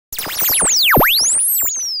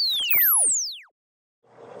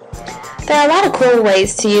There are a lot of cool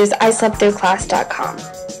ways to use isleptthroughclass.com.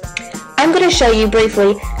 I'm going to show you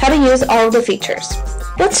briefly how to use all of the features.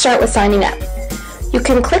 Let's start with signing up. You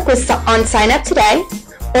can click on Sign Up Today,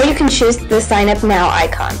 or you can choose the Sign Up Now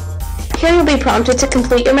icon. Here you'll be prompted to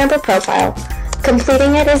complete your member profile.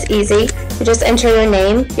 Completing it is easy. You just enter your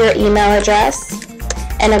name, your email address,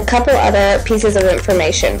 and a couple other pieces of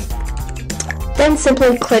information. Then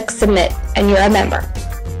simply click Submit and you're a member.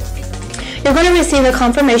 You're going to receive a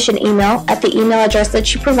confirmation email at the email address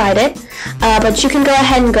that you provided, but you can go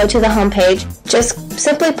ahead and go to the home page. Just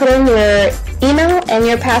simply put in your email and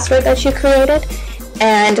your password that you created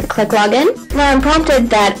and click Login. Now I'm prompted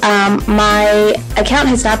that my account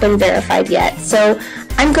has not been verified yet, so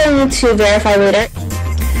I'm going to verify later.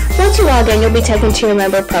 Once you log in, you'll be taken to your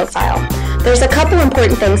member profile. There's a couple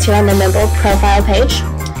important things here on the member profile page.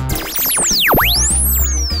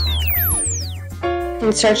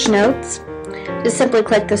 In Search Notes, just simply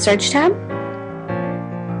click the Search tab.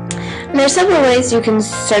 And there are several ways you can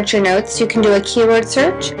search your notes. You can do a keyword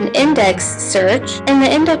search, an index search. In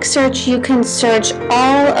the index search, you can search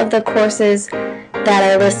all of the courses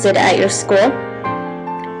that are listed at your school.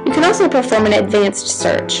 You can also perform an advanced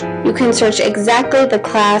search. You can search exactly the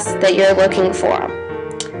class that you're looking for.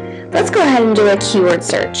 Let's go ahead and do a keyword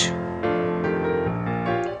search.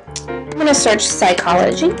 I'm going to search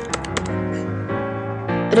psychology.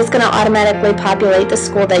 But it's going to automatically populate the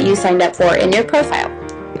school that you signed up for in your profile.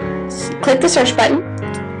 Click the search button,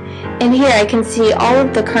 and here I can see all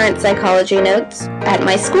of the current psychology notes at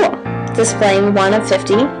my school, displaying 1 of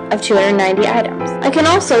 50 of 290 items. I can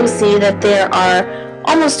also see that there are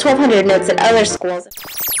almost 1,200 notes at other schools.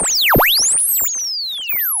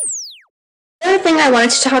 The other thing I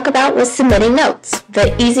wanted to talk about was submitting notes,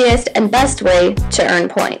 the easiest and best way to earn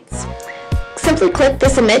points. Simply click the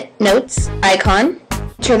Submit Notes icon,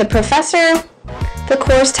 enter the professor, the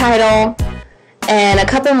course title, and a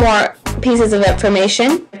couple more pieces of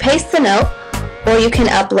information. Paste the note, or you can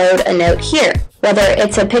upload a note here. Whether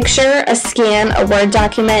it's a picture, a scan, a Word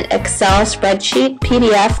document, Excel, spreadsheet,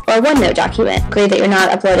 PDF, or OneNote document. Agree that you're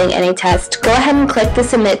not uploading any text. Go ahead and click the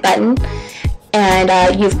Submit button,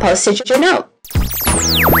 and you've posted your note.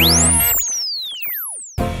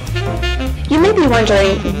 You may be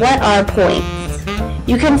wondering, what are points?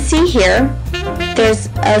 You can see here there's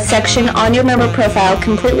a section on your member profile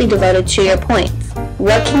completely devoted to your points.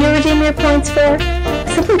 What can you redeem your points for?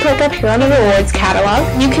 Simply click up here on the rewards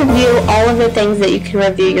catalog. You can view all of the things that you can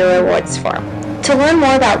review your rewards for. To learn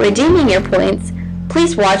more about redeeming your points,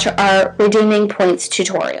 please watch our Redeeming Points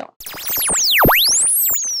tutorial.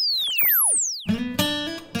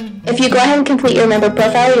 If you go ahead and complete your member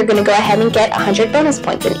profile, you're going to go ahead and get 100 bonus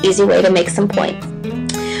points, an easy way to make some points.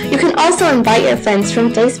 You can also invite your friends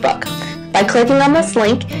from Facebook. By clicking on this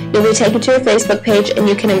link, you'll be taken to your Facebook page and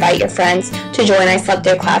you can invite your friends to join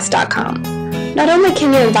isleptthroughclass.com. Not only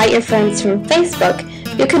can you invite your friends from Facebook,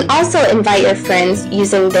 you can also invite your friends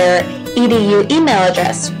using their EDU email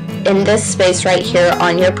address in this space right here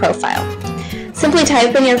on your profile. Simply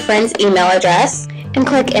type in your friend's email address and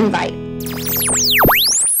click Invite.